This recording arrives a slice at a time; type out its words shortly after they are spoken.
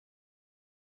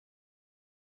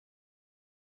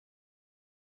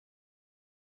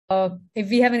if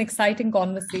we have an exciting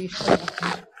conversation.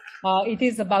 It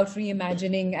is about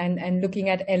reimagining and looking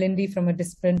at L&D from a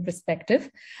different perspective.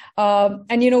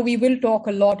 And, we will talk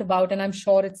a lot about, and I'm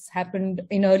sure it's happened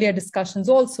in earlier discussions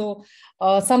also,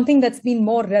 something that's been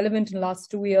more relevant in the last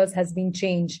 2 years has been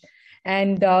change.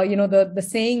 And, the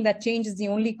saying that change is the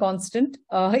only constant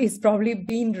is probably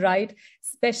been right,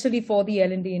 especially for the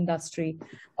L&D industry.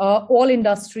 All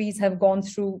industries have gone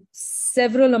through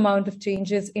several amount of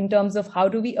changes in terms of how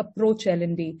do we approach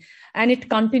L&D, and it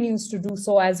continues to do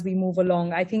so as we move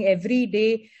along. I think every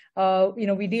day,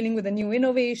 we're dealing with a new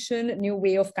innovation, a new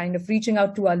way of kind of reaching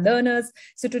out to our learners.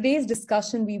 So today's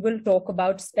discussion, we will talk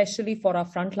about, especially for our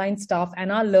frontline staff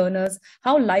and our learners,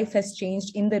 how life has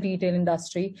changed in the retail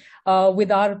industry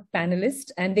with our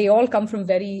panelists. And they all come from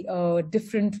very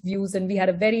different views. And we had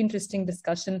a very interesting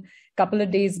discussion a couple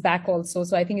of days back also.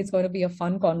 So I think it's going to be a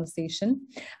fun conversation.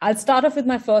 I'll start off with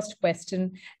my first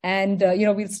question. And,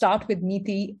 we'll start with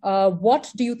Neeti.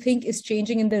 What do you think is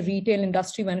changing in the retail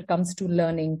industry when it comes to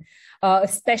learning,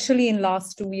 especially in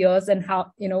last 2 years? And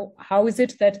how is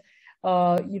it that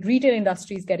retail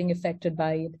industry is getting affected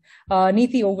by it?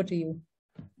 Neeti, over to you.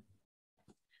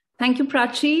 Thank you,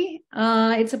 Prachi.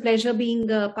 It's a pleasure being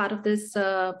part of this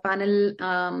panel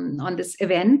on this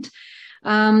event.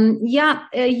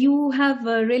 You have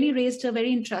really raised a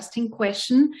very interesting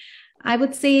question. I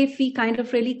would say if we kind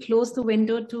of really close the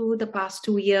window to the past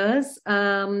 2 years,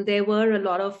 there were a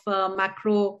lot of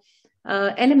macro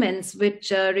elements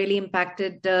which really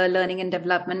impacted learning and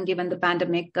development, given the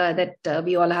pandemic that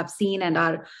we all have seen and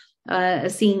are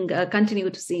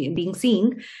being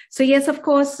seen. So yes, of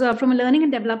course, from a learning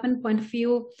and development point of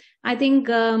view, I think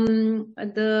the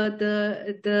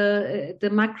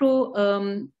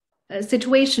macro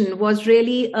situation was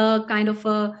really a kind of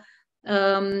a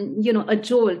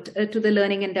jolt to the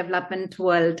learning and development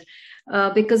world,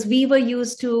 because we were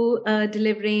used to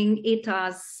delivering 8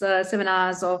 hours, 7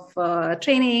 hours of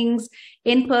trainings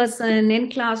in person,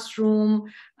 in classroom,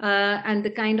 and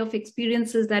the kind of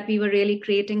experiences that we were really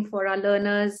creating for our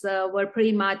learners were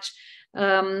pretty much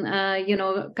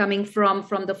coming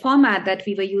from the format that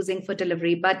we were using for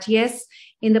delivery. But yes,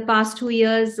 in the past 2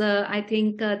 years, I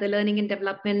think the learning and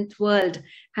development world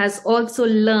has also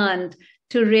learned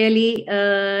to really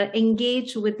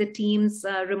engage with the teams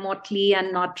remotely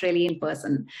and not really in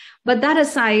person. But that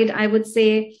aside, I would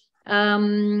say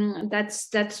that's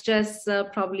just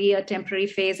probably a temporary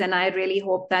phase, and I really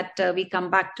hope that we come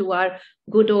back to our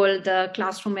good old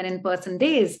classroom and in-person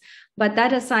days. But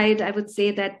that aside, I would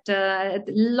say that a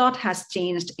lot has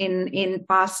changed in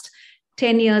past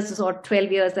 10 years or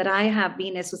 12 years that I have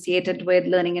been associated with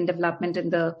learning and development in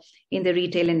the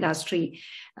retail industry.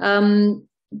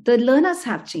 The learners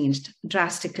have changed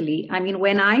drastically. I mean,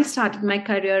 when I started my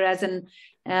career as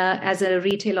a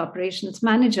retail operations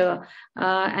manager,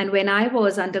 and when I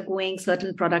was undergoing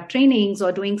certain product trainings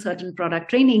or doing certain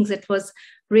product trainings, it was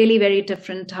really very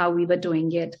different how we were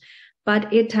doing it.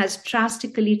 But it has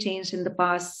drastically changed in the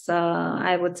past,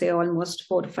 I would say almost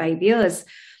 4 to 5 years.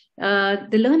 The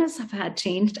learners have had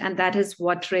changed, and that is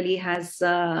what really has,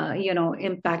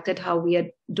 impacted how we are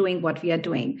doing what we are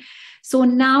doing. So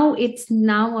now it's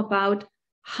about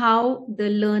how the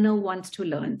learner wants to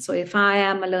learn. So if I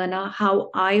am a learner, how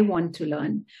I want to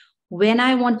learn, when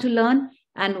I want to learn,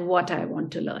 and what I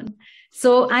want to learn.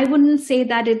 So I wouldn't say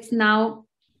that it's now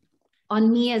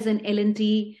on me as an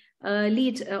L&D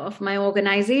lead of my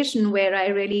organization, where I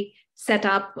really set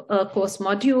up a course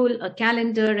module, a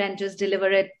calendar, and just deliver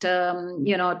it,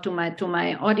 to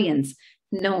my audience.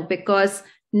 No, because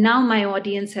now my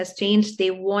audience has changed.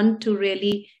 They want to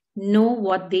really know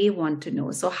what they want to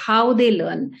know. So how they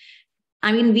learn.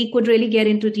 I mean, we could really get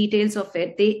into details of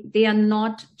it. They are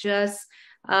not just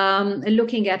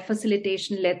looking at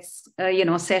facilitation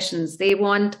sessions. They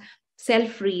want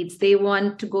self-reads. They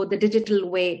want to go the digital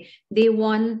way. They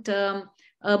want a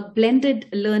blended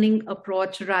learning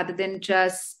approach rather than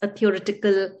just a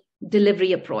theoretical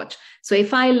delivery approach. So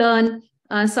if I learn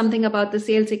something about the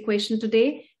sales equation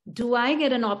today, do I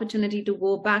get an opportunity to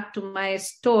go back to my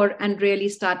store and really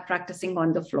start practicing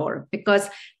on the floor? Because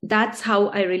that's how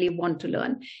I really want to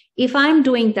learn. If I'm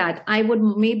doing that, I would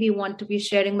maybe want to be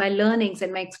sharing my learnings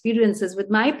and my experiences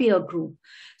with my peer group.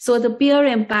 So the peer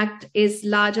impact is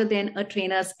larger than a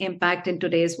trainer's impact in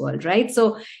today's world, right?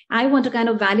 So I want to kind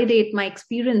of validate my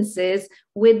experiences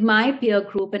with my peer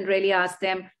group and really ask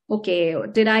them, okay,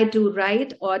 did I do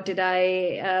right, or did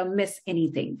I miss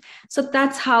anything? So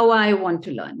that's how I want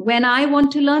to learn. When I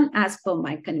want to learn, as per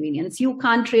my convenience. You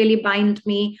can't really bind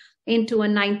me into a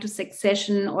 9 to 6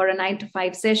 session or a 9 to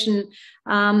 5 session.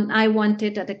 I want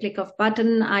it at a click of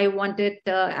button. I want it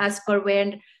as per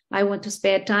when I want to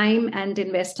spare time and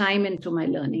invest time into my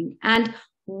learning and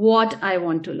what I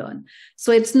want to learn.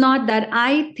 So it's not that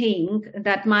I think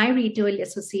that my retail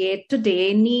associate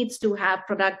today needs to have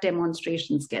product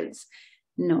demonstration skills.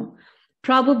 No,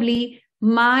 probably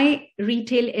my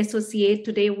retail associate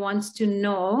today wants to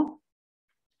know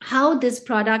how this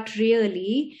product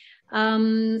really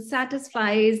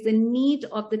satisfies the need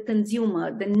of the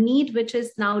consumer, the need which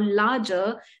is now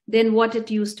larger than what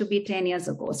it used to be 10 years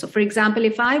ago. So for example,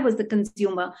 if I was the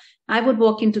consumer, I would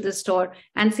walk into the store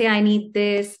and say, I need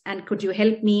this, and could you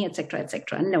help me, etc.,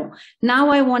 etc. No, now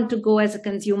I want to go as a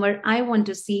consumer. I want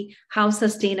to see how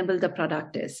sustainable the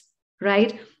product is,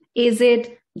 right? Is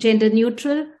it gender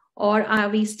neutral? Or are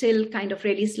we still kind of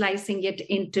really slicing it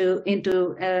into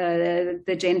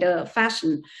the gender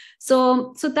fashion?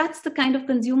 So that's the kind of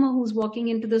consumer who's walking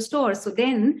into the store. So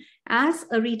then as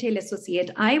a retail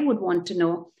associate, I would want to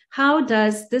know, how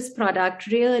does this product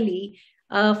really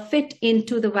fit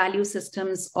into the value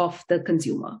systems of the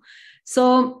consumer?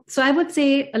 So I would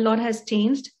say a lot has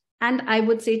changed, and I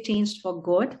would say changed for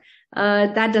good.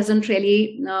 That doesn't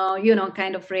really,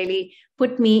 kind of really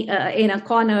put me in a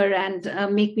corner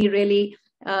and make me really,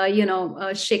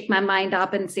 shake my mind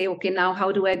up and say, okay, now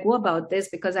how do I go about this?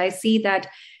 Because I see that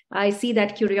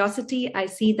curiosity, I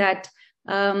see that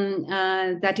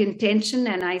that intention,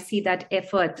 and I see that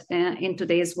effort in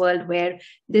today's world where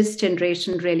this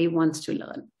generation really wants to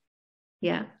learn.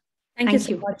 Yeah. Thank you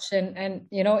so much. And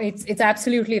it's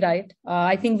absolutely right.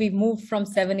 I think we've moved from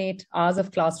 7-8 hours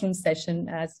of classroom session,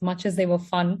 as much as they were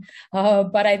fun,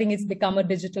 but I think it's become a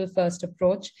digital first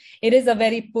approach. It is a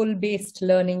very pull-based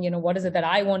learning. What is it that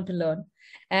I want to learn?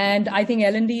 And I think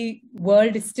L&D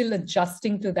world is still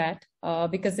adjusting to that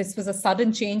because this was a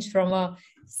sudden change from a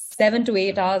 7 to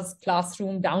 8 hours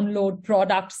classroom download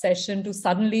product session to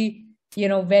suddenly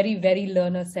very, very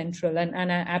learner central.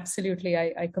 And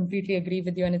I completely agree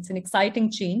with you. And it's an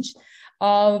exciting change.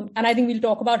 And I think we'll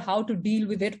talk about how to deal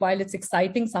with it. While it's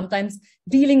exciting, sometimes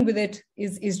dealing with it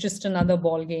is just another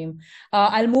ball game.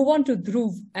 I'll move on to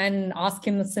Dhruv and ask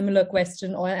him a similar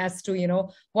question as to,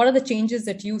 what are the changes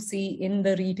that you see in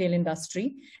the retail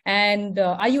industry? And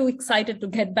are you excited to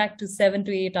get back to 7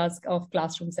 to 8 hours of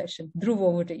classroom session? Dhruv,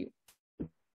 over to you.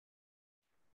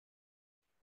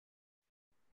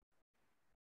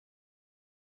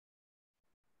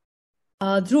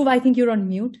 Dhruv, I think you're on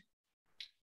mute.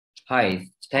 Hi,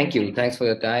 thank you. Thanks for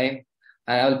your time.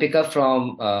 I'll pick up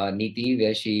from Neeti,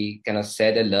 where she kind of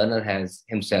said a learner has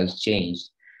himself changed.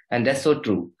 And that's so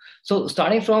true. So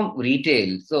starting from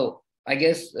retail, so I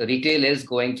guess retail is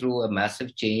going through a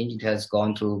massive change. It has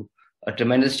gone through a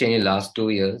tremendous change in the last 2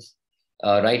 years,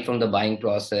 right from the buying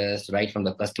process, right from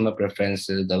the customer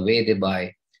preferences, the way they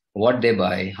buy, what they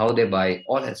buy, how they buy,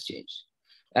 all has changed.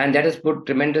 And that has put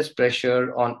tremendous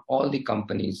pressure on all the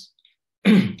companies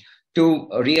to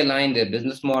realign their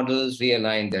business models,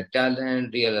 realign their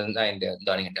talent, realign their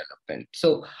learning and development.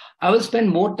 So I will spend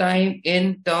more time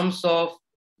in terms of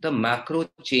the macro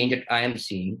change that I am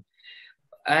seeing.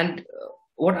 And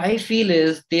what I feel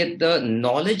is that the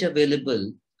knowledge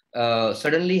available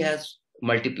suddenly has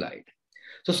multiplied.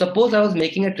 So suppose I was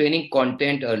making a training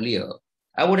content earlier,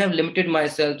 I would have limited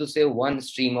myself to say one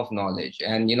stream of knowledge,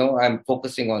 and I'm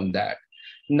focusing on that.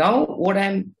 Now what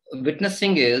I'm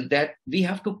witnessing is that we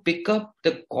have to pick up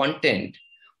the content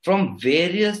from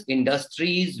various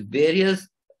industries, various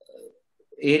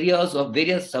areas of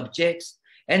various subjects,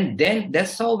 and then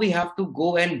that's how we have to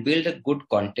go and build a good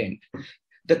content.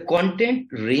 The content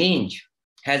range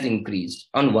has increased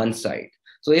on one side.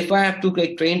 So if I have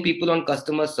to train people on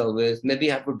customer service, maybe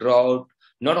I have to draw out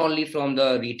not only from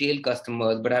the retail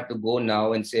customers, but I have to go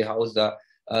now and say, how's the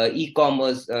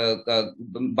e-commerce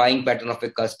buying pattern of a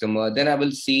customer? Then I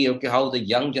will see, okay, how the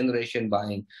young generation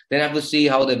buying. Then I have to see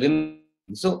how the women.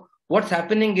 So what's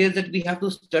happening is that we have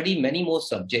to study many more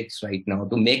subjects right now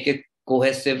to make it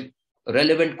cohesive,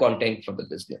 relevant content for the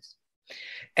business.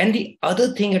 And the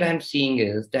other thing that I'm seeing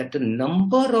is that the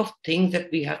number of things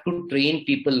that we have to train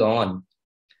people on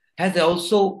has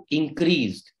also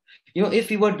increased. If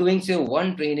we were doing, say,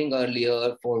 one training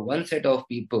earlier for one set of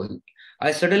people,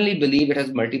 I certainly believe it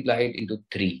has multiplied into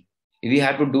 3. We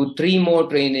have to do 3 more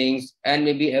trainings, and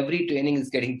maybe every training is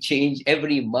getting changed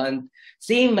every month.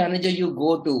 Same manager you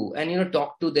go to and,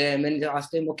 talk to them and ask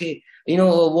them, okay,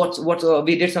 what's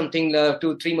we did something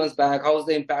 2-3 months back. How's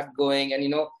the impact going?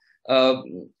 And,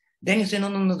 then you say, no,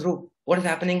 Dhruv, what is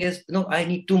happening is, I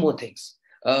need 2 more things.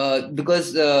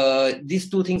 Because these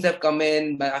 2 things have come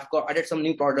in, I've added some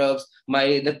new products,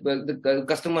 the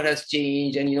customer has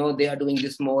changed, and they are doing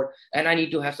this more, and I need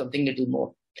to have something little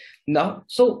more. Now,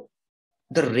 so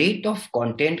the rate of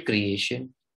content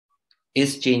creation,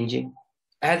 is changing,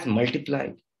 has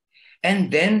multiplied.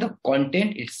 And then the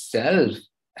content itself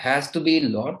has to be a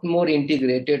lot more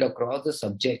integrated across the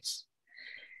subjects.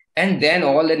 And then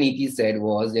all the Neeti said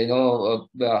was,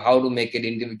 how to make it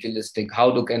individualistic,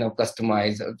 how to kind of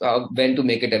customize, when to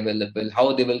make it available,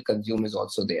 how they will consume is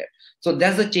also there. So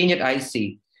that's the change that I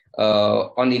see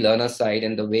on the learner side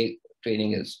and the way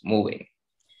training is moving.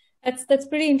 That's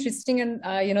pretty interesting. And,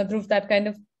 Dhruv, that kind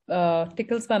of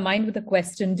tickles my mind with a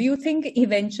question. Do you think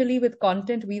eventually with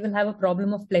content, we will have a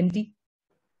problem of plenty?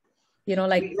 We will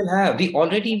have. We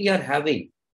are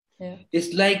having. Yeah.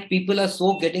 It's like people are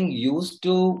so getting used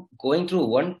to going through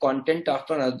one content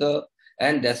after another.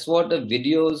 And that's what the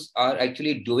videos are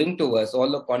actually doing to us. All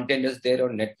the content is there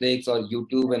on Netflix or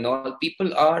YouTube and all.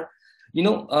 People are,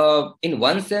 in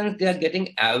one sense, they are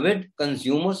getting avid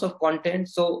consumers of content.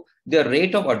 So the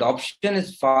rate of adoption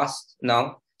is fast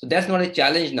now. So that's not a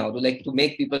challenge now to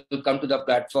make people come to the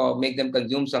platform, make them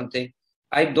consume something.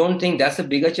 I don't think that's a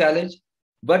bigger challenge.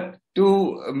 But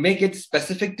to make it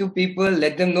specific to people,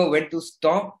 let them know when to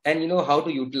stop and how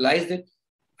to utilize it.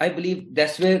 I believe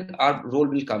that's where our role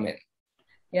will come in.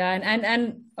 Yeah,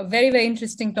 and a very, very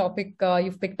interesting topic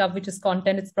you've picked up, which is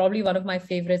content. It's probably one of my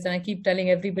favorites, and I keep telling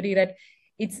everybody that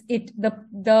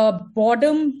the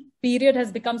boredom period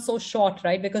has become so short,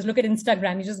 right? Because look at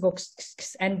Instagram, you just go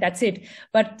and that's it.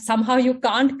 But somehow you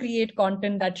can't create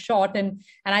content that short, and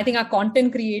I think our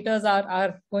content creators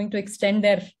are going to extend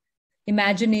their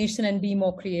imagination and be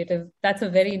more creative. That's a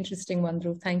very interesting one,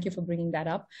 Dhruv. Thank you for bringing that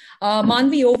up.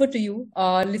 Manavi, over to you.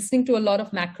 Listening to a lot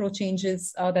of macro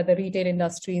changes that the retail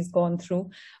industry has gone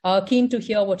through. Keen to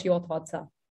hear what your thoughts are.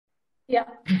 Yeah.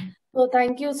 So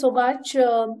thank you so much.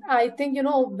 I think,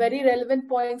 very relevant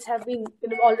points have been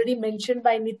already mentioned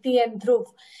by Neeti and Dhruv.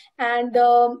 And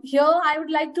here I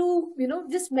would like to,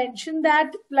 just mention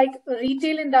that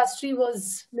retail industry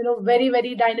was, very,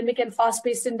 very dynamic and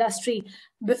fast-paced industry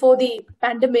before the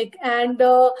pandemic. And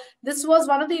this was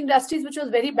one of the industries which was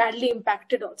very badly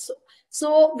impacted also.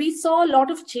 So we saw a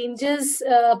lot of changes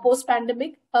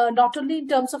post-pandemic, not only in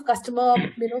terms of customer,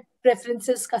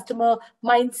 preferences, customer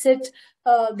mindset,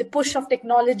 the push of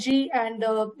technology and,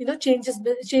 change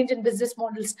in business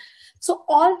models. So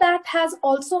all that has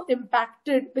also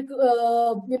impacted,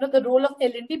 the role of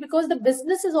L&D, because the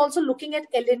business is also looking at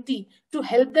L&D to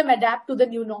help them adapt to the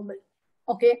new normal.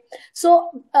 Okay. So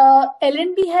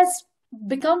L&D has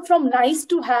become from nice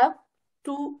to have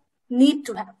to need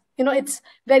to have. It's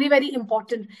very, very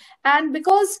important. And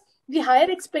because the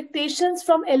higher expectations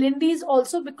from L&D is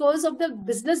also because of the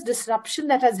business disruption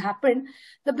that has happened.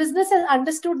 The business has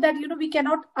understood that, we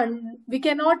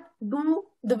cannot do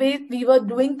the way we were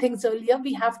doing things earlier.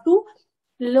 We have to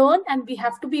learn and we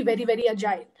have to be very, very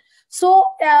agile. So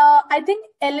I think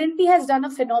L&D has done a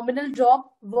phenomenal job,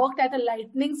 worked at a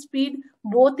lightning speed,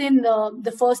 both in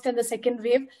the first and the second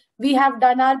wave. We have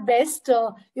done our best,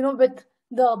 with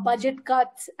the budget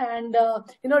cuts and,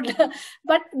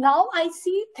 but now I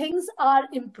see things are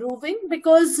improving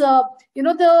because,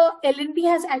 the L&D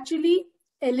has actually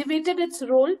elevated its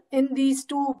role in these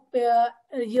 2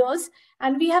 years.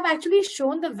 And we have actually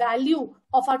shown the value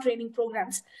of our training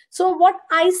programs. So what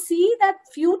I see that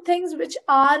few things which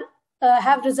are,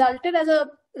 have resulted as a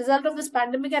result of this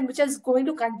pandemic and which is going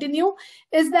to continue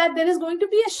is that there is going to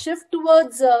be a shift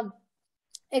towards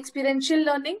experiential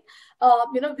learning.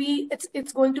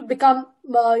 It's going to become,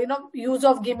 use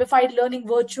of gamified learning,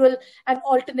 virtual and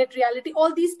alternate reality.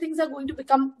 All these things are going to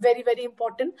become very, very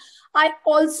important. I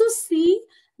also see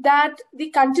that the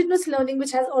continuous learning,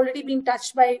 which has already been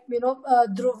touched by,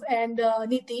 Dhruv and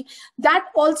Neeti, that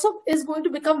also is going to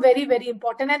become very, very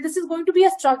important. And this is going to be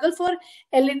a struggle for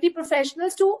L&D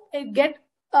professionals to get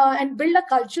and build a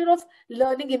culture of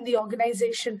learning in the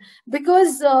organization,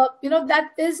 because that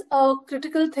is a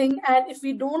critical thing. And if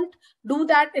we don't do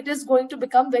that, it is going to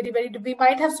become very, very, we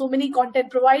might have so many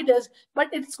content providers, but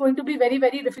it's going to be very,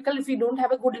 very difficult if we don't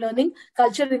have a good learning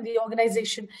culture in the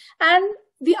organization. And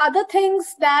the other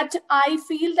things that I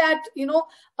feel that,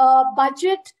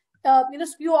 budget,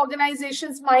 few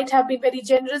organizations might have been very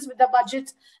generous with the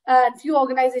budget and few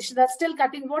organizations are still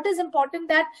cutting. What is important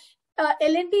that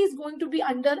L&D is going to be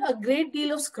under a great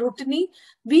deal of scrutiny.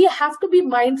 We have to be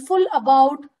mindful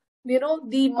about,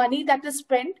 the money that is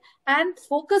spent, and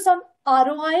focus on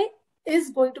ROI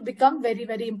is going to become very,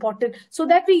 very important, so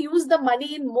that we use the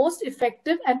money in most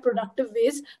effective and productive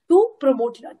ways to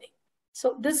promote learning.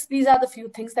 So these are the few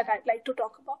things that I'd like to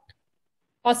talk about.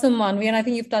 Awesome, Manavi. And I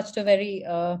think you've touched a very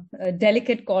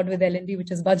delicate chord with L&D,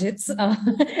 which is budgets.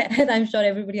 And I'm sure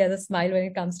everybody has a smile when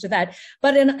it comes to that.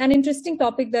 But an interesting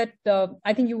topic that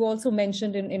I think you also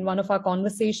mentioned in one of our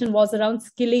conversation was around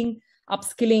skilling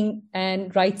upskilling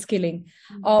and right skilling.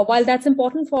 While that's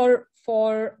important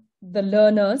for the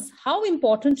learners, how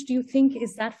important do you think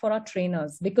is that for our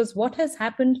trainers? Because what has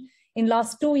happened in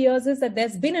last 2 years is that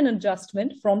there's been an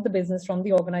adjustment from the business, from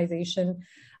the organization.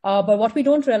 But what we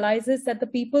don't realize is that the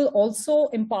people also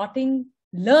imparting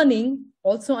learning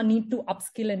also need to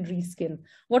upskill and reskill.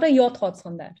 What are your thoughts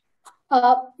on that?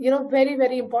 Very,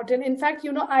 very important. In fact,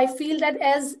 I feel that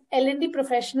as L&D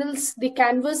professionals, the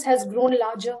canvas has grown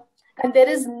larger and there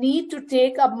is need to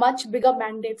take a much bigger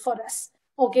mandate for us.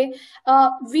 Okay,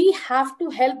 we have to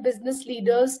help business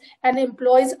leaders and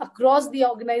employees across the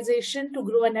organization to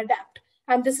grow and adapt.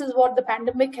 And this is what the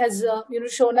pandemic has,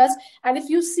 shown us. And if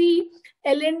you see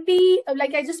L&D,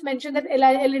 like I just mentioned, that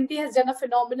L&D has done a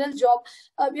phenomenal job.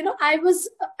 I was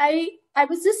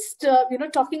just,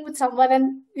 talking with someone,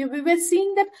 and we were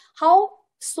seeing that how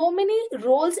so many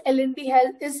roles L&D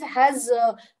has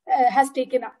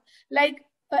taken up. Like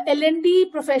L&D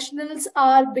professionals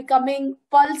are becoming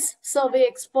pulse survey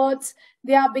experts.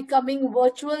 They are becoming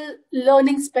virtual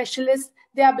learning specialists.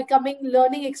 They are becoming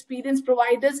learning experience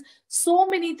providers. So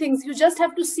many things. You just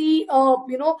have to see,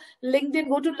 LinkedIn,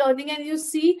 go to learning, and you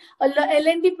see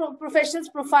L&D professionals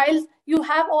profiles. You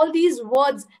have all these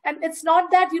words, and it's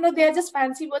not that, they are just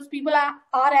fancy words. People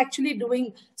are actually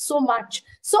doing so much.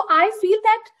 So I feel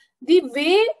that the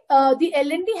way the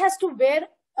L&D has to wear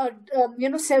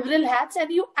several hats,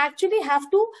 and you actually have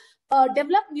to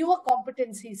develop newer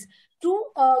competencies to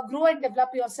grow and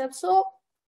develop yourself. So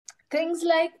things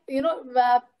like,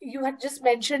 you had just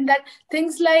mentioned that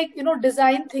things like,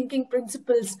 design thinking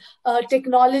principles,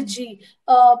 technology,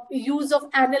 use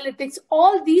of analytics,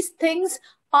 all these things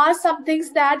are some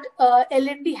things that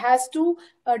L&D has to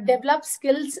develop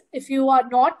skills. If you are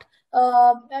not,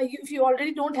 if you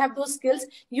already don't have those skills,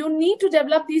 you need to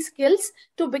develop these skills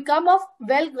to become a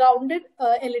well-grounded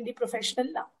L&D professional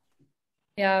now.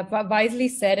 Yeah, wisely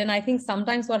said. And I think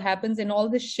sometimes what happens in all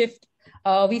this shift,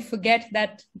 we forget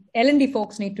that L&D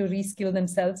folks need to reskill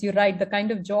themselves. You're right. The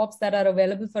kind of jobs that are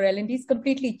available for L&D is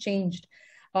completely changed.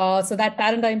 So that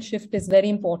paradigm shift is very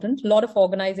important. A lot of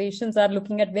organizations are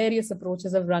looking at various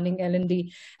approaches of running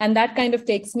L&D. And that kind of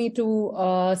takes me to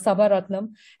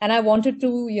Sabharatnam. And I wanted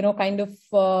to,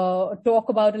 talk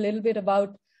about a little bit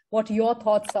about what your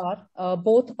thoughts are,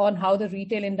 both on how the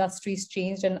retail industry's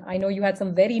changed. And I know you had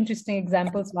some very interesting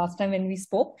examples last time when we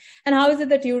spoke. And how is it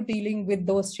that you're dealing with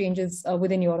those changes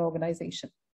within your organization?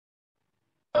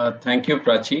 Thank you,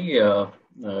 Prachi.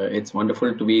 It's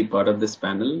wonderful to be part of this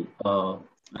panel.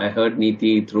 I heard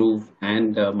Neeti, Dhruv,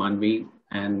 and Manavi,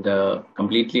 and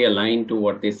completely aligned to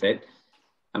what they said.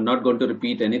 I'm not going to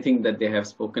repeat anything that they have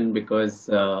spoken because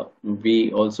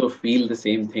we also feel the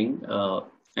same thing.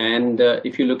 And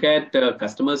if you look at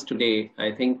customers today,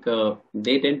 I think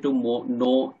they tend to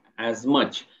know as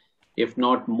much, if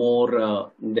not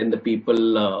more, than the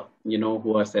people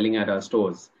who are selling at our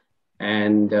stores.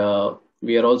 And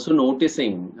we are also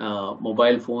noticing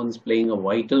mobile phones playing a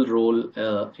vital role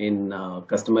in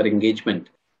customer engagement.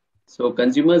 So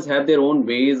consumers have their own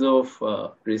ways of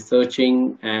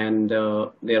researching, and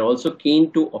they're also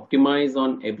keen to optimize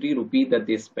on every rupee that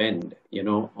they spend,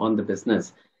 on the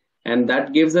business. And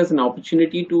that gives us an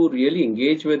opportunity to really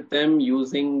engage with them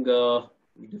using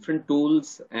different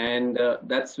tools, and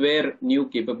that's where new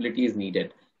capability is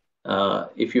needed.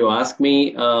 If you ask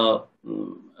me,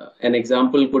 an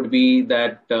example could be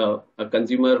that a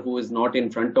consumer who is not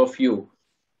in front of you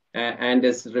and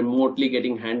is remotely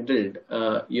getting handled,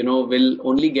 will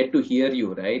only get to hear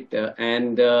you, right?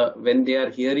 And when they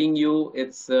are hearing you,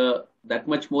 it's that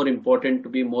much more important to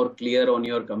be more clear on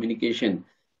your communication.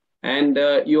 And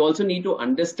you also need to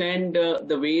understand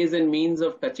the ways and means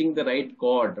of touching the right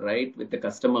chord, right, with the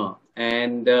customer.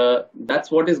 And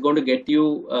that's what is going to get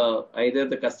you either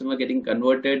the customer getting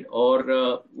converted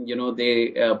or,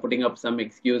 they putting up some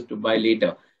excuse to buy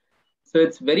later. So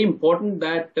it's very important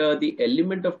that the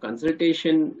element of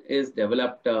consultation is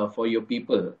developed for your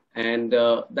people. And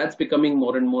that's becoming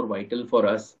more and more vital for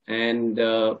us. And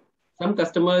some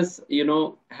customers,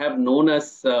 have known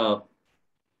us,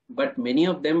 but many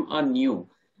of them are new.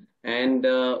 And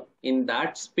in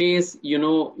that space,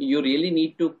 you really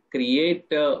need to create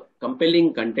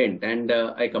compelling content. And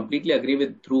I completely agree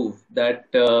with Dhruv that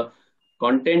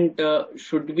content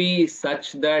should be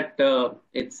such that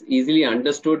it's easily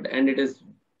understood and it is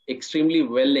extremely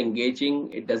well engaging.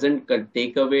 It doesn't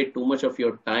take away too much of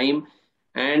your time.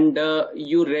 And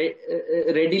you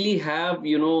readily have,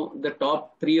 the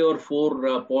top 3 or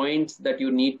 4 points that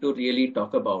you need to really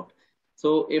talk about. So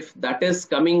if that is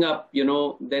coming up,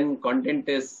 then content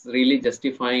is really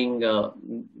justifying,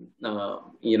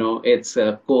 its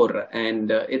core.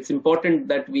 And it's important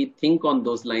that we think on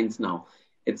those lines now.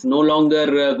 It's no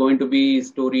longer going to be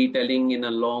storytelling in a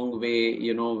long way,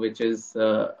 which is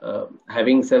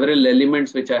having several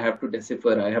elements which I have to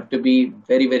decipher. I have to be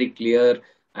very, very clear.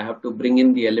 I have to bring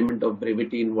in the element of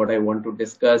brevity in what I want to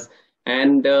discuss.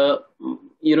 And,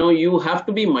 you have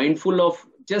to be mindful of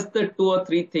just the 2 or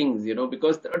 3 things,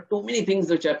 because there are too many things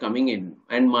which are coming in.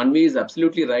 And Manavi is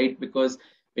absolutely right, because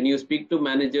when you speak to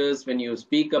managers, when you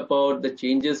speak about the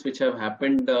changes which have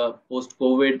happened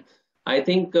post-COVID, I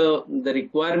think the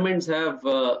requirements have,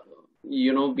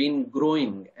 been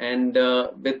growing, and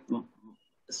with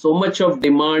so much of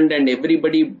demand and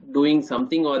everybody doing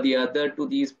something or the other to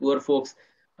these poor folks,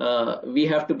 we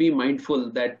have to be mindful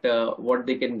that what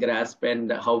they can grasp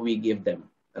and how we give them,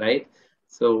 right?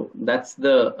 So that's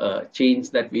the change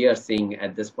that we are seeing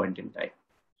at this point in time.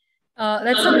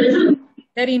 That's a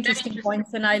very interesting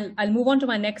points, and I'll move on to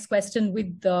my next question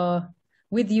with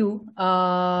you.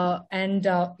 I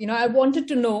wanted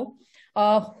to know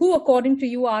who, according to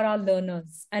you, are our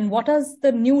learners, and what is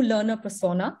the new learner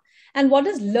persona, and what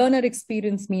does learner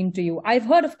experience mean to you? I've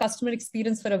heard of customer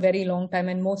experience for a very long time,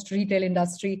 and most retail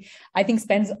industry, I think,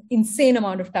 spends insane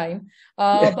amount of time.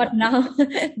 But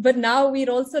now we're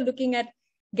also looking at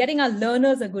getting our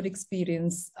learners a good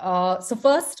experience. So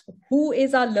first, who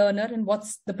is our learner, and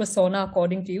what's the persona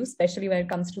according to you, especially when it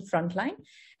comes to frontline?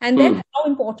 And then how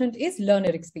important is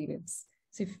learner experience?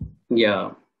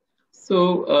 Yeah.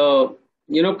 So,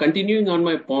 continuing on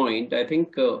my point, I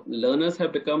think learners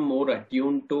have become more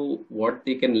attuned to what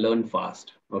they can learn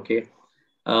fast. Okay.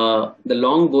 The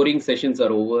long, boring sessions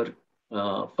are over.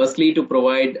 Firstly, to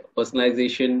provide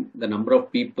personalization, the number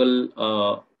of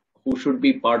people who should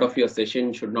be part of your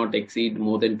session should not exceed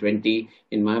more than 20.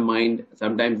 In my mind,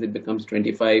 sometimes it becomes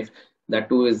 25. That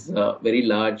too is very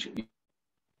large.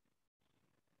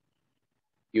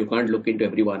 You can't look into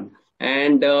everyone.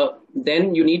 And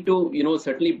then you need to,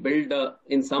 certainly build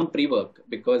in some pre-work,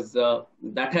 because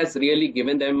that has really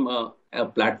given them a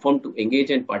platform to engage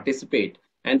and participate.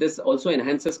 And this also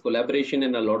enhances collaboration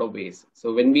in a lot of ways.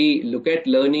 So when we look at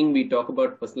learning, we talk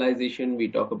about personalization, we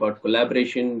talk about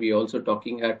collaboration, we also talk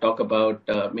about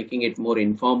making it more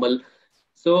informal.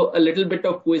 So a little bit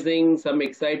of quizzing, some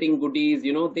exciting goodies,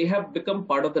 they have become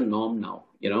part of the norm now,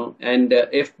 and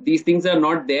if these things are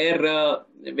not there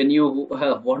when you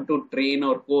want to train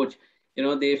or coach,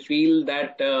 they feel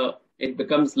that it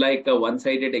becomes like a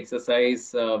one-sided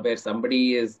exercise where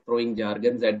somebody is throwing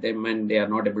jargons at them and they are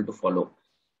not able to follow.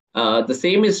 The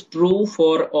same is true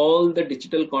for all the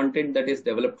digital content that is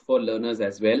developed for learners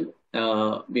as well.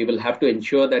 We will have to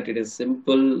ensure that it is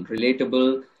simple,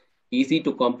 relatable, easy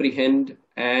to comprehend,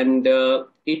 and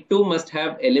it too must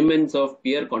have elements of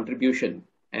peer contribution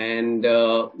and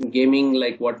gaming,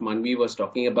 like what Manavi was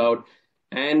talking about.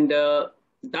 And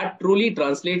that truly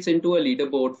translates into a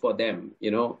leaderboard for them,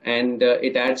 and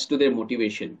it adds to their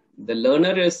motivation. The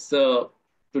learner is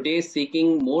today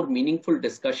seeking more meaningful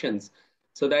discussions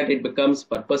so that it becomes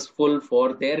purposeful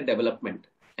for their development,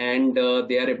 and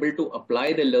they are able to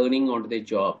apply the learning onto their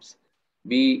jobs.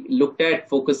 We looked at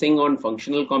focusing on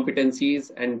functional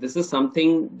competencies, and this is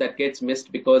something that gets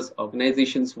missed because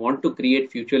organizations want to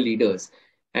create future leaders,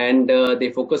 and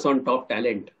they focus on top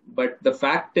talent. But the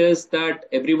fact is that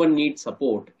everyone needs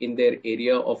support in their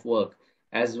area of work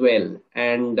as well,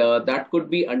 and that could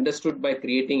be understood by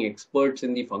creating experts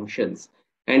in the functions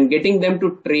and getting them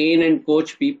to train and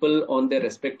coach people on their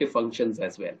respective functions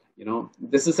as well.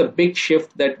 This is a big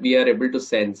shift that we are able to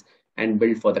sense and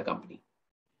build for the company.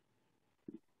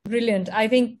 Brilliant. I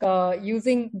think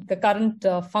using the current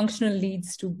functional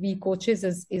leads to be coaches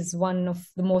is one of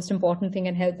the most important thing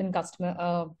and help in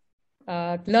customer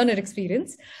learner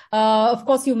experience. Of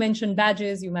course, you mentioned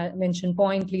badges, you mentioned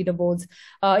point leaderboards,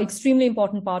 extremely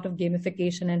important part of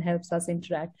gamification and helps us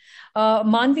interact.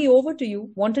 Manavi, over to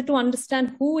you. Wanted to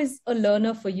understand who is a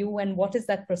learner for you and what is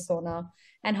that persona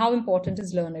and how important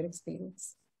is learner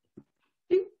experience?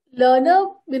 Learner,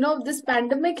 this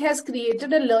pandemic has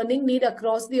created a learning need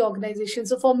across the organization.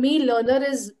 So for me, learner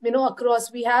is, across.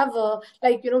 We have,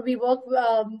 we work,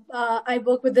 I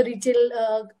work with the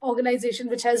retail organization,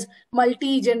 which has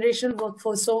multi-generational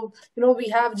workforce. So, we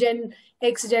have Gen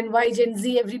X, Gen Y, Gen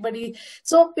Z, everybody.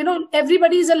 So,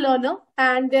 everybody is a learner,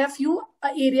 and there are few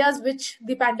areas which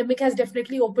the pandemic has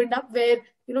definitely opened up where,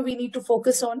 we need to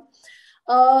focus on.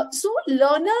 So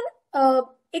learner,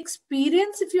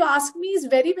 experience, if you ask me, is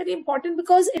very, very important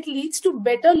because it leads to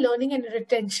better learning and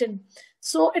retention.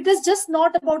 So it is just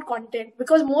not about content,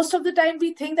 because most of the time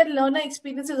we think that learner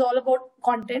experience is all about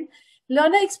content.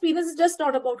 learner experience is just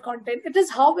not about content. It is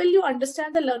how well you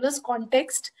understand the learner's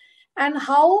context and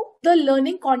how the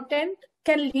learning content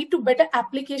can lead to better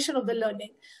application of the learning.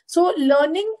 So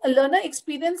learner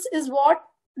experience is what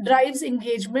drives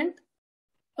engagement,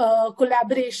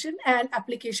 collaboration, and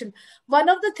application. One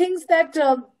of the things that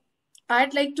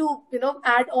I'd like to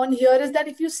add on here is that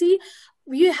if you see,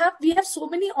 we have so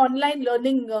many online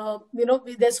learning,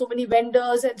 there's so many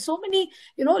vendors and so many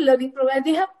learning providers.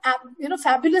 They have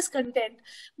fabulous content,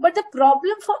 but the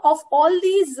problem of all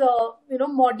these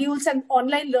modules and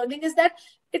online learning is that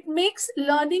it makes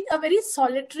learning a very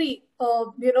solitary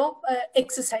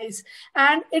exercise,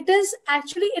 and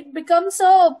it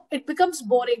becomes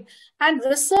boring. And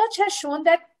research has shown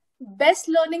that best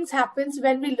learnings happens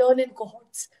when we learn in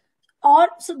cohorts, or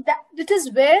so that it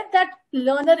is where that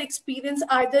learner experience,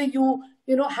 either you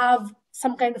have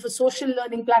some kind of a social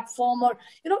learning platform, or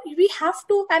we have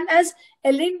to, and as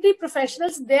L&D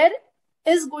professionals, there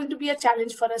is going to be a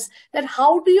challenge for us, that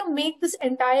how do you make this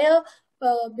entire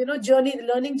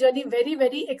learning journey very,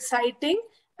 very exciting,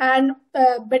 and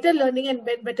better learning and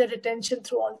better retention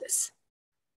through all this.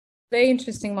 Very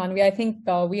interesting, Manavi. I think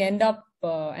we end up,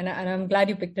 and I'm glad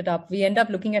you picked it up, we end up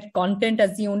looking at content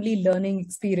as the only learning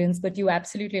experience, but you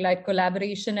absolutely like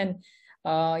collaboration and,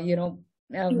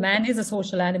 man is a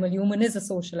social animal, human is a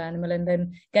social animal, and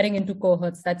then getting into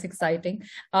cohorts, that's exciting.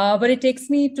 But it takes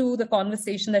me to the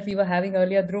conversation that we were having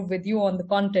earlier, Dhruv, with you on the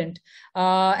content.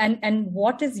 And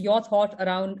what is your thought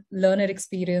around learner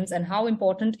experience, and how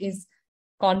important is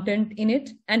content in it,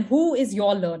 and who is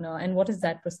your learner, and what is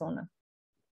that persona?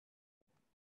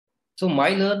 So my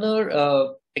learner,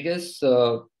 I guess,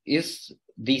 is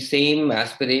the same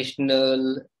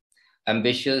aspirational,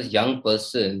 ambitious young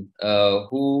person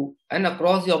who, and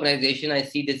across the organization, I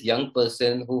see this young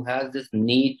person who has this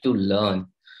need to learn.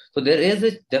 So there is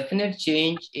a definite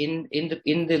change in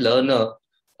the learner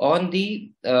on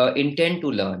the intent to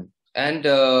learn, and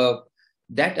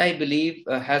that I believe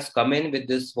has come in with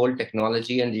this whole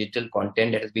technology and digital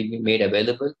content that has been made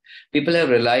available. People have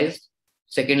realized,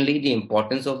 secondly, the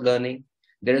importance of learning.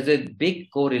 There is a big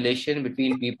correlation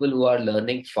between people who are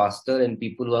learning faster and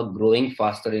people who are growing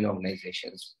faster in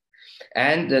organizations.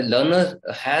 And the learner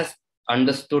has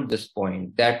understood this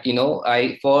point, that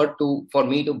for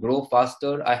me to grow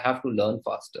faster, I have to learn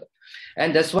faster.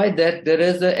 And that's why there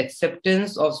is an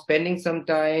acceptance of spending some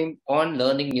time on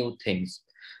learning new things.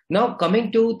 Now,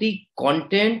 coming to the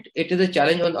content, it is a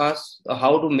challenge on us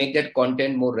how to make that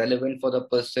content more relevant for the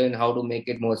person, how to make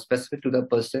it more specific to the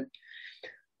person.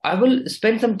 I will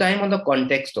spend some time on the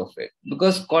context of it,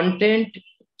 because content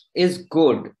is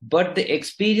good, but the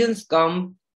experience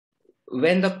comes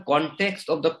when the context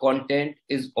of the content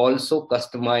is also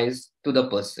customized to the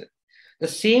person. The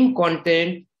same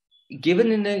content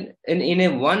given in a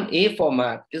 1A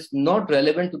format is not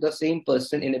relevant to the same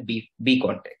person in a B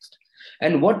context.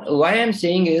 And why I'm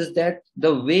saying is that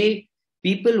the way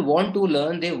people want to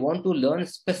learn, they want to learn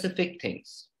specific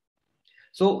things.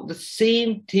 So the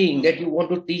same thing that you want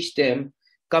to teach them,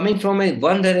 coming from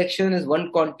one direction is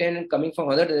one content, and coming from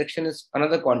other direction is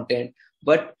another content.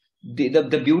 But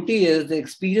the beauty is the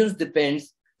experience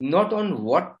depends not on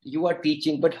what you are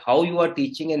teaching, but how you are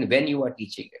teaching and when you are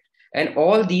teaching it. And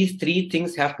all these three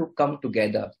things have to come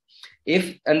together.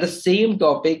 And the same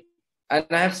topic, and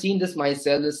I have seen this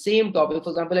myself, the same topic,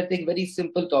 for example, I take very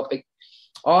simple topic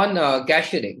on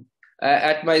cashiering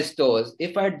at my stores.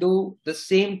 If I do the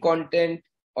same content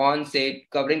on, say,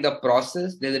 covering the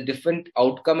process, there's a different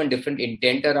outcome and different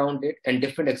intent around it, and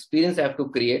different experience I have to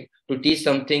create to teach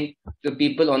something to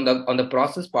people on the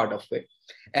process part of it.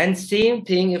 And same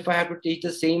thing if I have to teach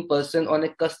the same person on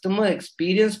a customer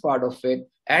experience part of it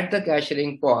at the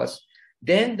cashiering pause,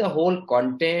 then the whole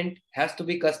content has to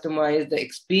be customized. The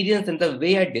experience and the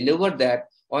way I deliver that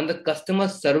on the customer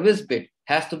service bit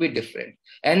has to be different.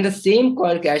 And the same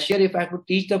cashier, if I have to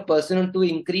teach the person to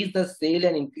increase the sale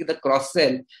and increase the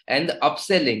cross-sell and the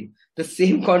upselling, the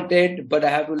same content, but I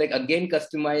have to again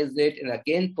customize it and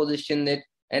again position it.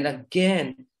 And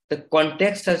again, the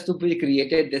context has to be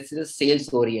created. This is a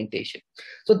sales orientation.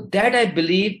 So that, I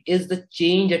believe, is the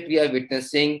change that we are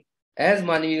witnessing. As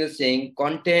Manavi was saying,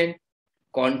 content,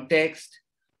 context,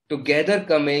 together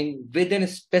coming with a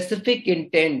specific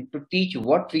intent to teach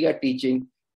what we are teaching,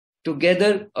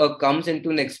 together comes into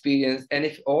an experience. And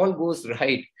if all goes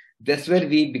right, that's where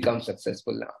we become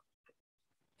successful now.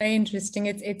 Very interesting.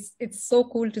 It's so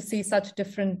cool to see such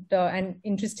different and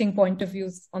interesting point of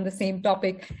views on the same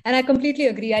topic. And I completely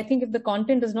agree. I think if the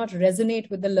content does not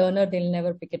resonate with the learner, they'll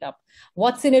never pick it up.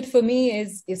 What's in it for me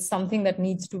is something that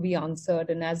needs to be answered.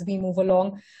 And as we move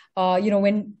along,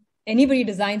 when anybody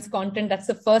designs content, that's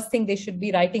the first thing they should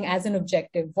be writing as an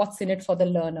objective. What's in it for the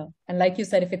learner? And like you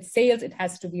said, if it's sales, it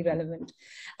has to be relevant.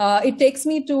 It takes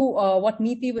me to what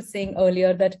Neeti was saying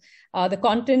earlier, that the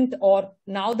content or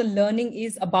now the learning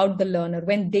is about the learner,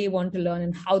 when they want to learn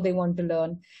and how they want to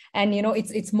learn. And,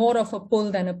 it's more of a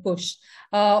pull than a push.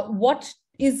 What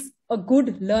is a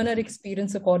good learner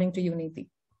experience according to you, Neeti?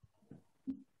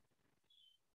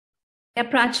 Yeah,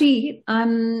 Prachi,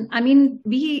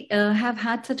 we have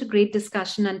had such a great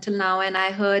discussion until now, and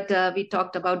I heard we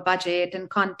talked about budget and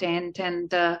content and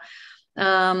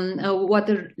what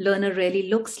the learner really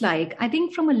looks like. I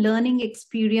think from a learning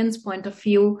experience point of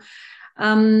view,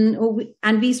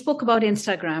 and we spoke about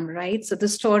Instagram, right? So the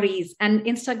stories and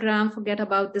Instagram, forget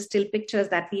about the still pictures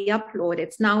that we upload.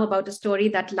 It's now about a story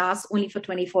that lasts only for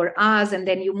 24 hours and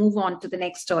then you move on to the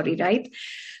next story, right?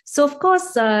 So of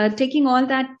course, taking all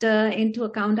that into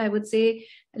account, I would say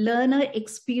learner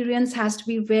experience has to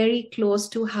be very close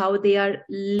to how they are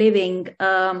living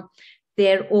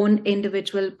their own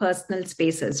individual personal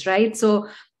spaces, right? So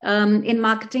in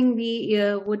marketing, we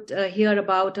would hear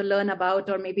about or learn about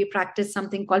or maybe practice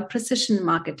something called precision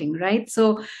marketing, right?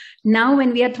 So now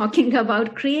when we are talking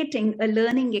about creating a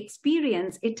learning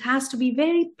experience, it has to be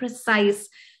very precise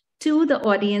to the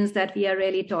audience that we are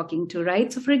really talking to,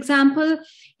 right? So for example,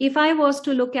 if I was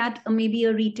to look at maybe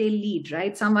a retail lead,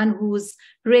 right? Someone who's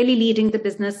really leading the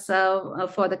business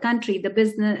for the country, the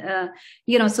business,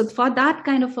 so for that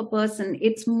kind of a person,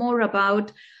 it's more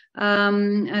about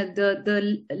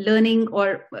the learning,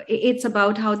 or it's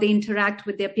about how they interact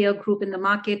with their peer group in the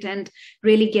market and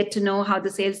really get to know how the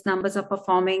sales numbers are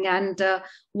performing and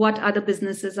what other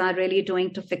businesses are really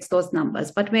doing to fix those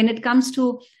numbers. But when it comes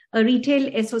to a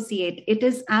retail associate, it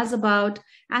is as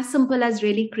simple as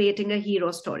really creating a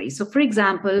hero story. So for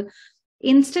example,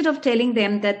 instead of telling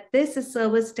them that this is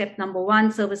service step number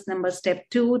 1, service number step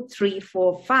 2, 3,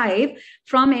 4, 5,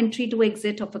 from entry to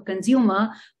exit of a consumer,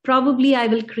 probably I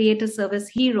will create a service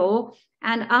hero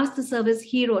and ask the service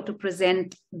hero to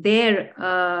present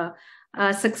their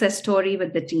success story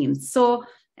with the team. So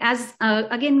as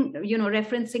again,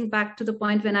 referencing back to the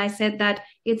point when I said that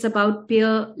it's about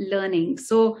peer learning.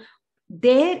 So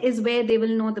there is where they will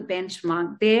know the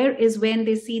benchmark. There is when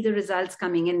they see the results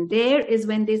coming in. There is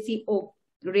when they see, oh,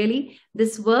 really,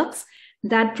 this works.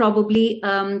 That probably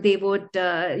they would,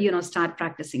 start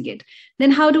practicing it.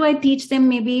 Then how do I teach them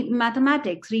maybe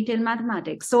mathematics, retail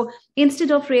mathematics? So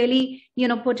instead of really,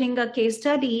 putting a case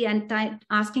study and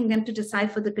asking them to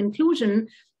decipher the conclusion,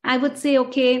 I would say,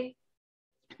 okay,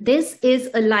 this is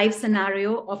a live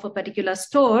scenario of a particular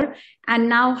store. And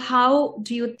now how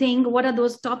do you think, what are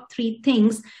those top 3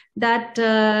 things that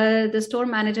the store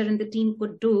manager and the team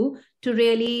could do to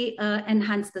really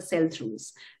enhance the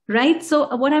sell-throughs, right?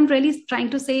 So what I'm really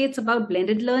trying to say, it's about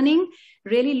blended learning,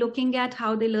 really looking at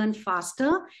how they learn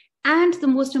faster. And the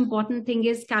most important thing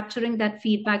is capturing that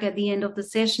feedback at the end of the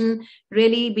session,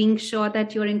 really being sure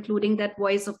that you're including that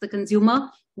voice of the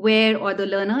consumer or the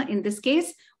learner in this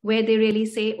case, where they really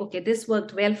say, okay, this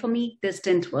worked well for me, this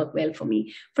didn't work well for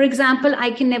me. For example,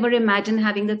 I can never imagine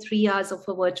having 3 hours of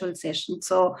a virtual session.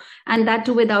 So, and that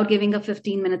too without giving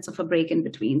 15 minutes of a break in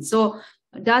between. So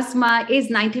is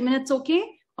 90 minutes okay?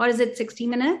 Or is it 60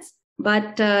 minutes?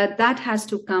 But that has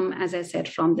to come, as I said,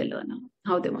 from the learner,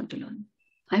 how they want to learn.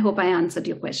 I hope I answered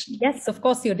your question. Yes, of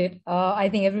course you did. I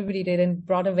think everybody did and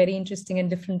brought a very interesting and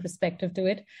different perspective to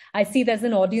it. I see there's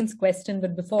an audience question,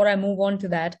 but before I move on to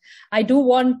that, I do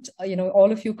want,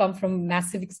 all of you come from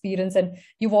massive experience and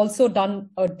you've also done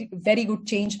a very good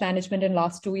change management in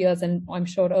last 2 years. And I'm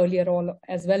sure earlier all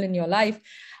as well in your life.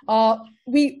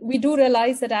 We do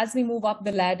realize that as we move up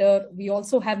the ladder, we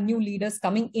also have new leaders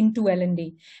coming into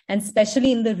L&D and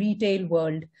especially in the retail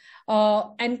world.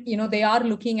 And, they are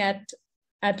looking at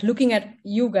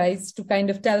you guys to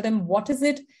kind of tell them what is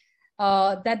it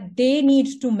that they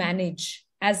need to manage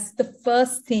as the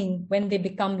first thing when they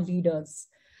become leaders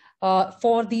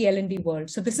for the L&D world.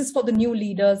 So this is for the new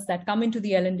leaders that come into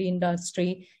the L&D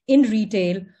industry in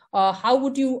retail.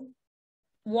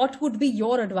 What would be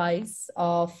your advice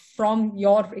from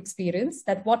your experience,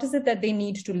 that what is it that they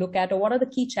need to look at, or what are the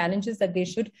key challenges that they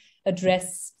should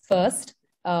address first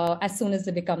as soon as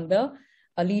they become the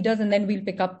leaders? And then we'll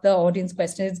pick up the audience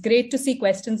question. It's great to see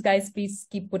questions, guys. Please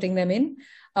keep putting them in.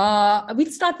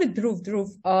 We'll start with Dhruv.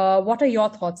 Dhruv, what are your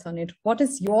thoughts on it? What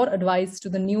is your advice to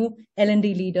the new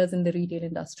L&D leaders in the retail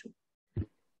industry?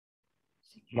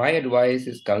 My advice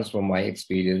comes from my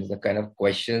experience, the kind of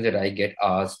questions that I get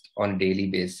asked on a daily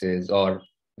basis or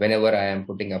whenever I am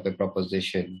putting up a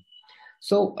proposition.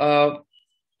 So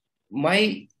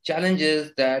my challenge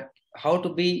is that how to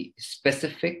be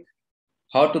specific,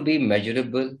 how to be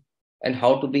measurable, and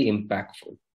how to be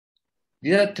impactful?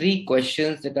 These are 3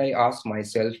 questions that I ask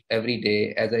myself every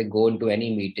day as I go into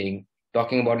any meeting,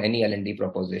 talking about any L&D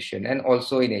proposition, and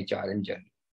also in HR in general.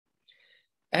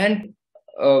 And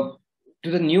to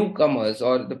the newcomers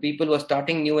or the people who are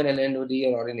starting new in L&D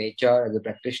or in HR as a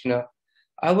practitioner,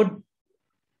 I would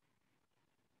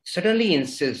certainly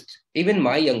insist, even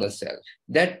my younger self,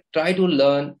 that try to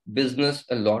learn business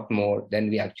a lot more than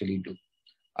we actually do.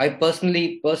 I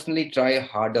personally try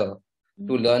harder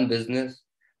to learn business,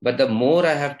 but the more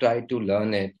I have tried to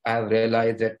learn it, I have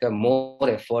realized that the more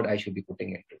effort I should be putting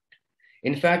into it.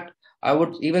 In fact, I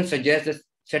would even suggest that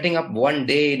setting up one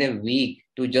day in a week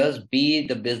to just be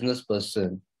the business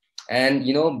person and,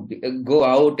 go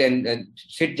out and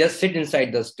sit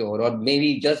inside the store, or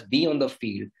maybe just be on the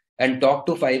field and talk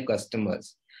to 5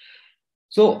 customers.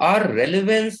 So our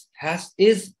relevance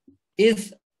is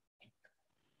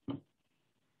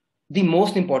the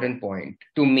most important point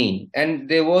to me. And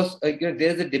there's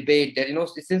a debate that,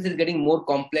 since it's getting more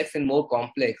complex and more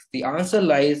complex, the answer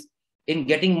lies in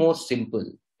getting more simple.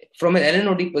 From an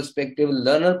L&D perspective,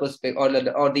 learner perspective,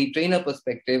 or the trainer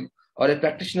perspective, or a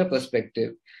practitioner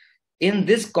perspective, in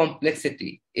this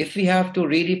complexity, if we have to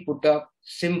really put up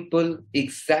simple,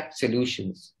 exact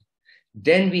solutions,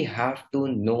 then we have to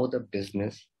know the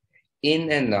business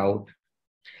in and out,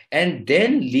 and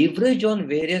then leverage on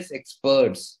various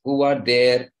experts who are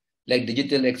there, like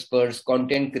digital experts,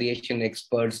 content creation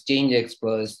experts, change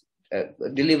experts,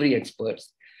 delivery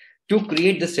experts, to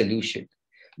create the solution.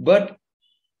 But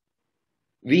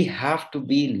we have to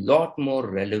be a lot more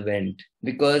relevant,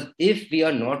 because if we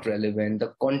are not relevant,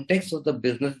 the context of the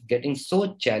business is getting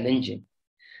so challenging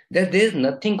that there is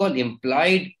nothing called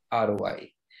implied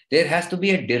ROI. There has to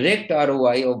be a direct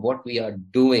ROI of what we are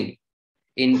doing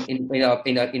in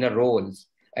our roles,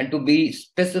 and to be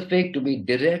specific, to be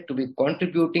direct, to be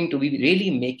contributing, to be really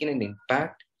making an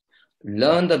impact.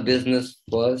 Learn the business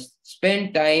first.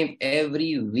 Spend time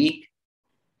every week,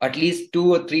 at least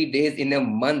 2 or 3 days in a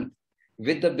month,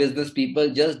 with the business people,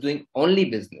 just doing only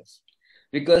business.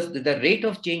 Because the rate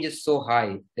of change is so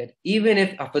high that even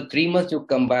if after 3 months you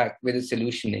come back with a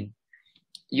solutioning,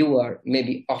 you are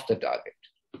maybe off the target.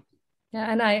 Yeah,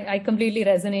 and I completely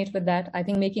resonate with that. I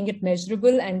think making it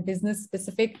measurable and business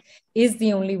specific is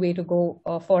the only way to go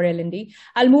for L&D.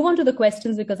 I'll move on to the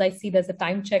questions because I see there's a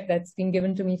time check that's been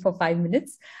given to me for 5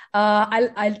 minutes.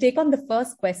 I'll take on the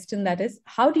first question, that is,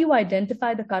 how do you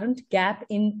identify the current gap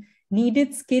in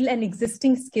needed skill and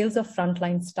existing skills of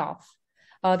frontline staff?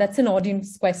 That's an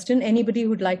audience question. Anybody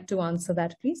who'd like to answer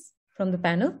that, please, from the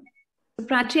panel?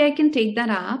 Prachi, I can take that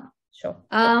up. Sure.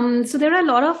 So there are a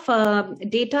lot of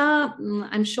data.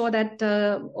 I'm sure that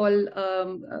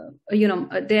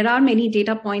there are many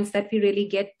data points that we really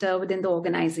get within the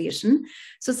organization.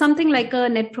 So something like a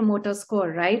net promoter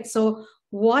score, right? So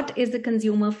what is the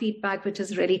consumer feedback which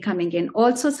is really coming in?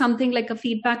 Also something like a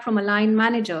feedback from a line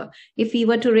manager, if we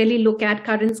were to really look at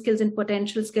current skills and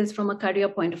potential skills from a career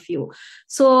point of view.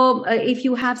 So if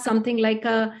you have something like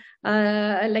a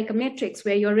matrix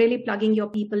where you're really plugging your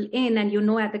people in, and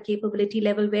at the capability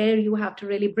level where you have to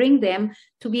really bring them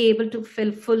to be able to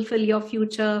fulfill your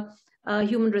future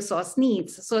human resource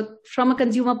needs. So from a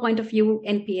consumer point of view,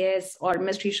 NPS or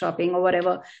mystery shopping or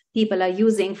whatever people are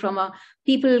using, from a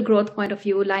people growth point of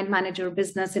view, line manager,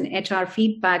 business and HR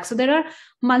feedback. So there are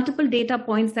multiple data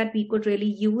points that we could really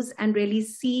use and really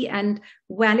see and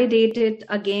validate it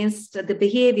against the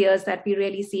behaviors that we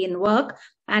really see in work,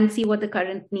 and see what the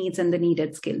current needs and the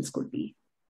needed skills could be.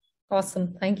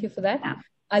 Awesome. Thank you for that. Yeah.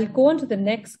 I'll go on to the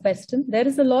next question. There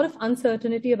is a lot of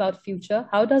uncertainty about future.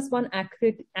 How does one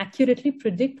accurately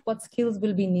predict what skills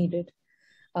will be needed?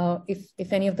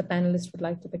 If any of the panelists would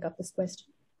like to pick up this question.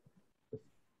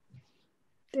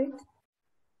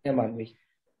 Yeah, Manavi.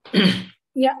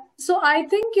 Yeah. So I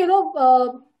think,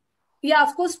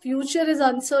 of course, future is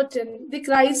uncertain. The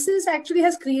crisis actually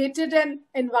has created an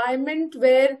environment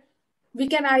where we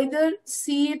can either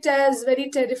see it as very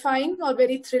terrifying or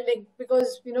very thrilling,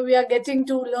 because we are getting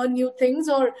to learn new things,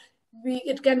 or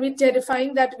it can be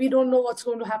terrifying that we don't know what's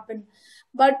going to happen.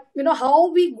 But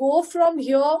how we go from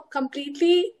here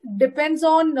completely depends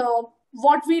on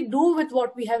what we do with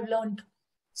what we have learned.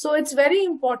 So it's very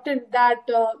important that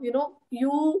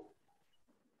you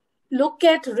look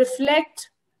at, reflect.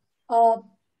 So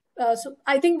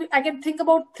I think I can think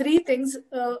about 3 things: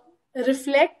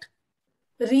 reflect,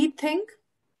 rethink,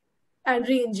 and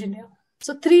re-engineer.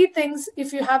 So 3 things,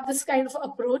 if you have this kind of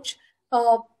approach,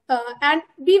 and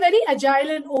be very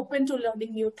agile and open to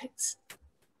learning new things.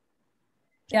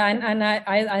 Yeah, and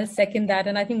I'll second that.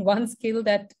 And I think one skill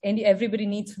that everybody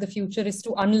needs for the future is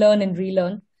to unlearn and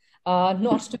relearn.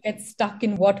 not to get stuck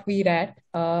in what we're at.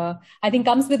 I think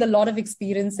comes with a lot of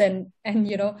experience and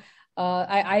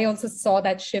I also saw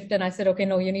that shift and I said, okay,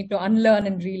 no, you need to unlearn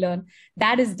and relearn.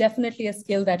 That is definitely a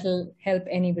skill that will help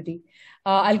anybody.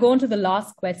 I'll go on to the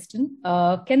last question.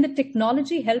 Can the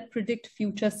technology help predict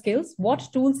future skills?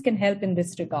 What tools can help in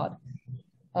this regard?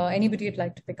 Anybody would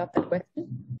like to pick up that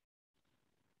question?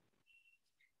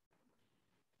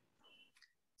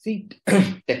 See,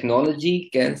 technology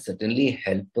can certainly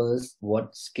help us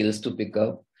what skills to pick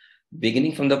up,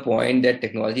 beginning from the point that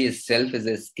technology itself is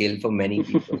a skill for many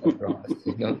people across,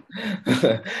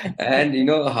 and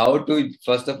how to,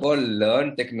 first of all,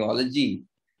 learn technology,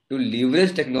 to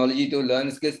leverage technology to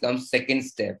learn skills comes second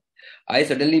step. I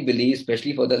certainly believe,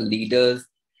 especially for the leaders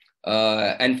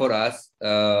and for us,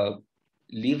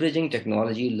 leveraging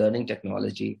technology, learning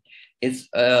technology is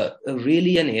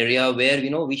really an area where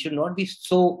we should not be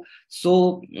so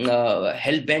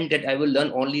hell-bent that I will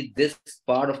learn only this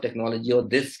part of technology or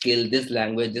this skill, this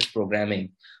language, this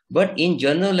programming. But in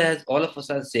general, as all of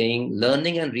us are saying,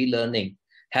 learning and relearning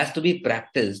has to be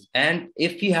practiced. And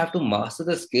if you have to master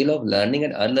the skill of learning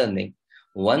and unlearning,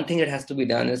 one thing that has to be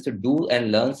done is to do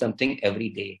and learn something every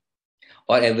day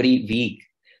or every week.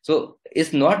 So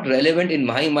it's not relevant in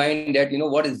my mind that,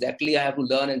 what exactly I have to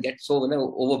learn and get so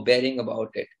overbearing about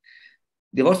it.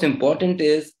 What's important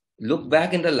is look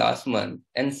back in the last month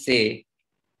and say,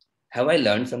 have I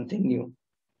learned something new?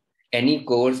 Any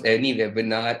course, any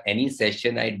webinar, any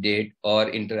session I did or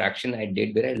interaction I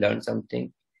did where I learned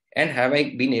something? And have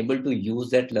I been able to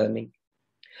use that learning?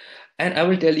 And I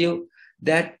will tell you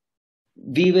that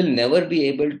we will never be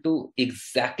able to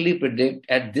exactly predict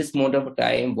at this moment of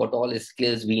time what all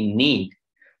skills we need.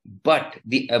 But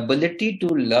the ability to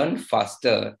learn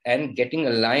faster and getting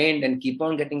aligned and keep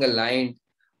on getting aligned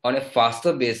on a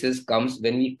faster basis comes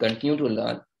when we continue to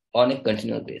learn on a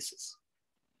continual basis.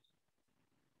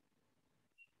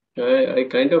 I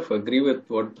kind of agree with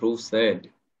what Dhruv said.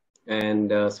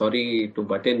 And sorry to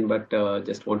butt in, but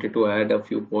just wanted to add a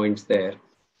few points there.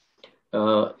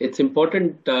 It's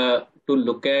important to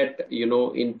look at,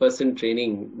 in-person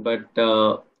training, but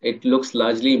it looks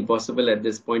largely impossible at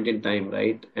this point in time,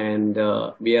 right? And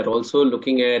we are also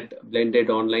looking at blended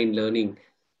online learning.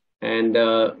 And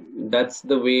that's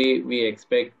the way we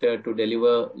expect to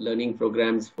deliver learning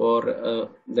programs for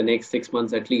the next 6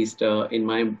 months, at least in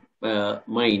my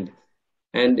mind.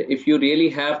 And if you really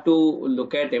have to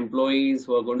look at employees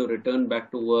who are going to return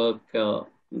back to work,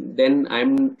 then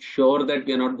I'm sure that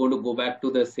we are not going to go back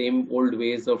to the same old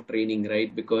ways of training,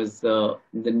 right? Because the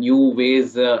new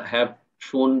ways have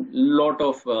shown a lot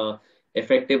of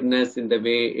effectiveness in the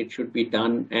way it should be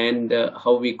done and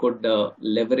how we could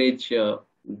leverage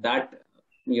that,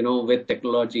 with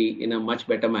technology in a much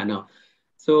better manner.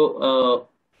 So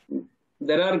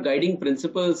there are guiding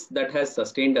principles that has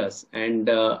sustained us, and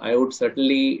I would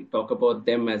certainly talk about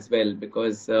them as well,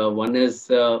 because one is,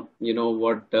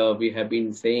 what we have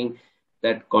been saying,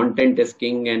 that content is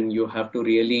king and you have to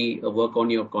really work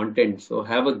on your content. So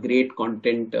have a great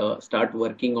content, start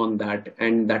working on that,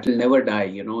 and that will never die,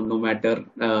 no matter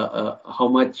how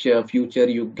much future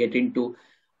you get into,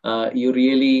 you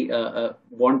really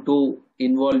want to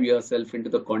involve yourself into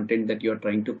the content that you're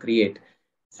trying to create.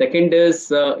 Second is,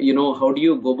 how do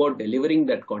you go about delivering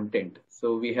that content?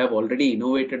 So we have already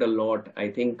innovated a lot. I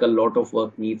think a lot of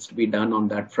work needs to be done on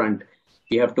that front.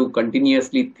 We have to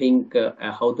continuously think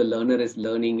how the learner is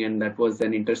learning. And that was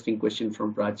an interesting question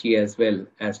from Prachi as well,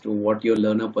 as to what your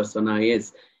learner persona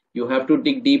is. You have to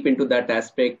dig deep into that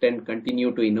aspect and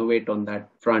continue to innovate on that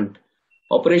front.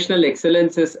 Operational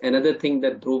excellence is another thing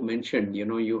that Dhruv mentioned.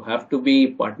 You have to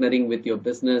be partnering with your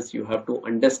business. You have to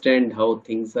understand how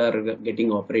things are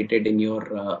getting operated in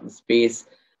your space.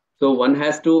 So one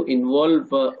has to involve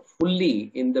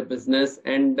fully in the business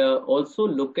and also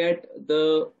look at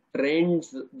the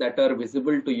trends that are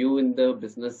visible to you in the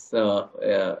business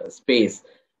space.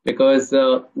 Because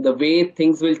the way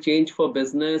things will change for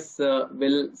business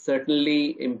will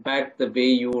certainly impact the way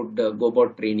you would go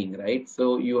about training, right?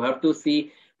 So you have to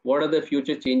see what are the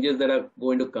future changes that are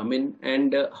going to come in,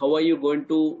 and how are you going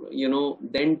to,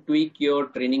 then tweak your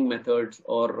training methods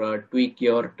or tweak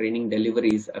your training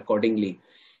deliveries accordingly.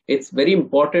 It's very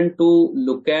important to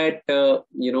look at,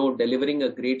 delivering a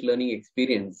great learning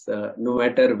experience, no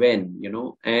matter when,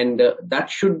 and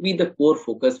that should be the core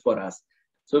focus for us.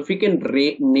 So if we can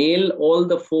nail all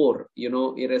the four,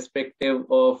 irrespective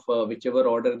of whichever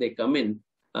order they come in,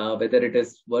 whether it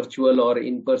is virtual or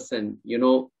in person,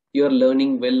 your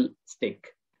learning will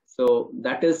stick. So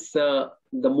that is the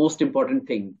most important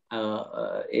thing,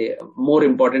 more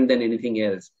important than anything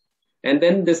else. And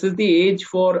then this is the age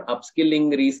for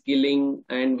upskilling, reskilling,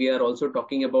 and we are also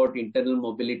talking about internal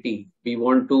mobility. We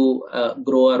want to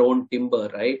grow our own timber,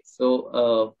 right?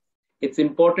 So it's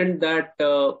important that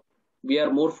we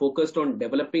are more focused on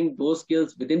developing those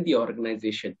skills within the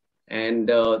organization.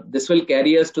 And this will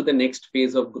carry us to the next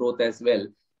phase of growth as well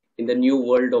in the new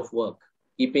world of work,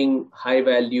 keeping high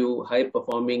value, high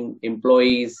performing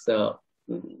employees,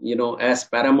 as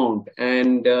paramount.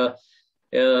 And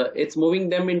it's moving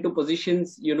them into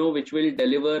positions, which will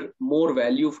deliver more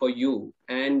value for you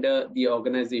and the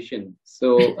organization.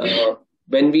 So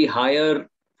when we hire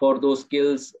for those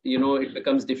skills, it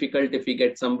becomes difficult if we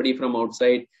get somebody from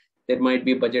outside. There might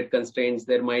be budget constraints.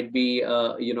 There might be,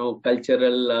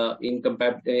 cultural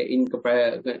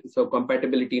so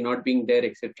compatibility not being there,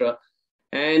 etc.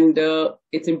 And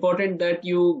it's important that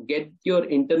you get your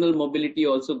internal mobility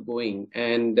also going.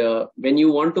 And when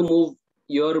you want to move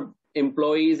your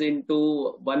employees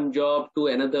into one job to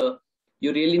another,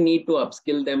 you really need to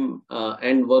upskill them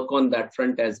and work on that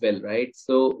front as well, right?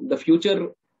 So the future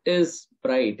is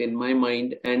bright in my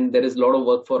mind, and there is a lot of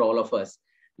work for all of us.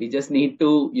 We just need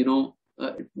to,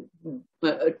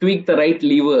 tweak the right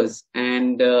levers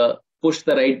and push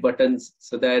the right buttons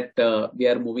so that we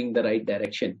are moving the right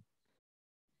direction.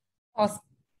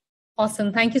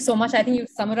 Awesome. Thank you so much. I think you've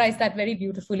summarized that very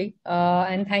beautifully.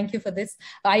 And thank you for this.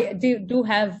 I do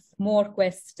have more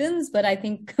questions, but I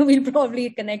think we'll probably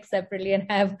connect separately and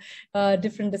have a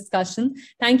different discussion.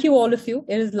 Thank you, all of you.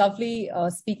 It is lovely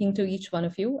speaking to each one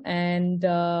of you. And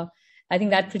I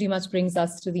think that pretty much brings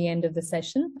us to the end of the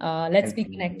session. Let's be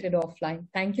connected offline.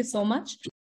 Thank you so much.